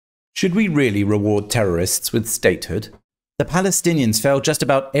Should we really reward terrorists with statehood? The Palestinians fail just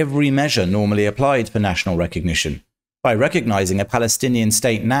about every measure normally applied for national recognition. By recognizing a Palestinian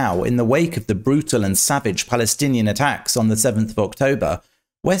state now, in the wake of the brutal and savage Palestinian attacks on the 7th of October,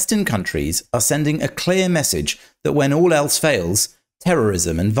 Western countries are sending a clear message that when all else fails,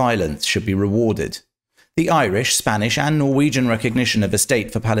 terrorism and violence should be rewarded. The Irish, Spanish and Norwegian recognition of a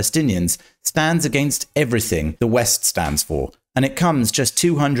state for Palestinians stands against everything the West stands for, and it comes just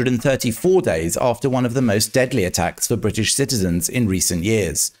 234 days after one of the most deadly attacks for British citizens in recent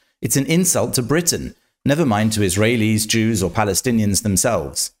years. It's an insult to Britain, never mind to Israelis, Jews or Palestinians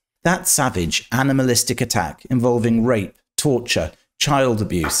themselves. That savage, animalistic attack involving rape, torture, child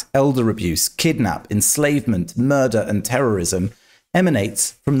abuse, elder abuse, kidnap, enslavement, murder and terrorism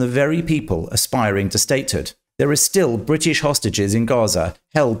emanates from the very people aspiring to statehood. There are still British hostages in Gaza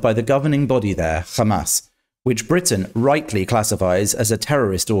held by the governing body there, Hamas, which Britain rightly classifies as a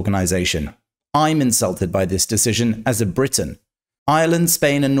terrorist organisation. I'm insulted by this decision as a Briton. Ireland,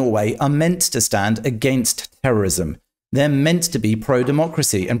 Spain and Norway are meant to stand against terrorism. They're meant to be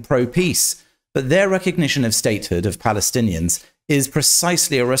pro-democracy and pro-peace, but their recognition of statehood of Palestinians is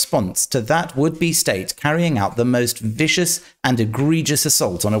precisely a response to that would-be state carrying out the most vicious and egregious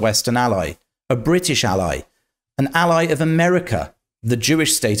assault on a Western ally, a British ally, an ally of America, the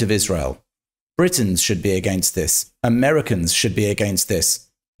Jewish state of Israel. Britons should be against this. Americans should be against this.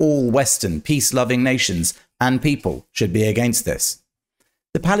 All Western, peace-loving nations and people should be against this.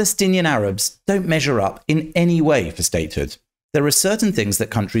 The Palestinian Arabs don't measure up in any way for statehood. There are certain things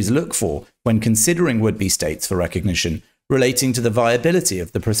that countries look for when considering would-be states for recognition, relating to the viability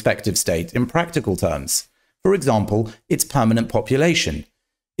of the prospective state in practical terms. For example, its permanent population.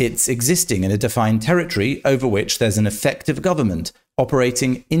 It's existing in a defined territory over which there's an effective government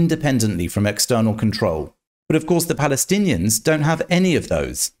operating independently from external control. But of course the Palestinians don't have any of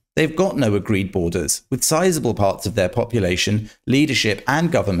those. They've got no agreed borders, with sizable parts of their population, leadership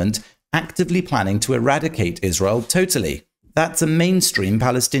and government actively planning to eradicate Israel totally. That's a mainstream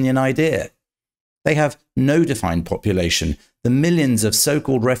Palestinian idea. They have no defined population. The millions of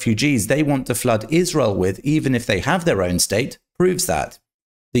so-called refugees they want to flood Israel with, even if they have their own state, proves that.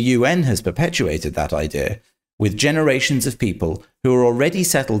 The UN has perpetuated that idea, with generations of people who are already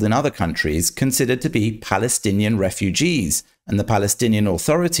settled in other countries considered to be Palestinian refugees, and the Palestinian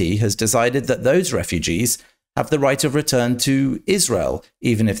Authority has decided that those refugees have the right of return to Israel,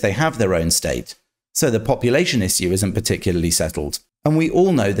 even if they have their own state. So the population issue isn't particularly settled. And we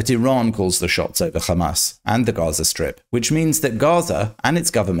all know that Iran calls the shots over Hamas and the Gaza Strip, which means that Gaza and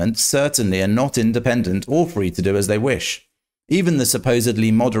its government certainly are not independent or free to do as they wish. Even the supposedly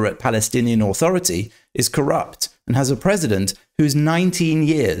moderate Palestinian Authority is corrupt and has a president who's 19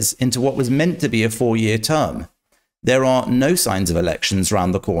 years into what was meant to be a 4-year term. There are no signs of elections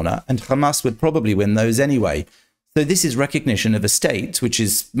round the corner, and Hamas would probably win those anyway. So this is recognition of a state which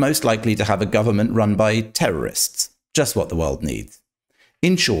is most likely to have a government run by terrorists. Just what the world needs.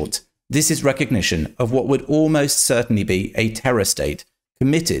 In short, this is recognition of what would almost certainly be a terror state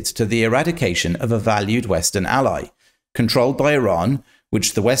committed to the eradication of a valued Western ally, controlled by Iran,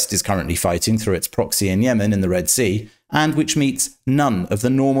 which the West is currently fighting through its proxy in Yemen in the Red Sea, and which meets none of the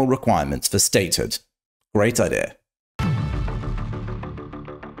normal requirements for statehood. Great idea.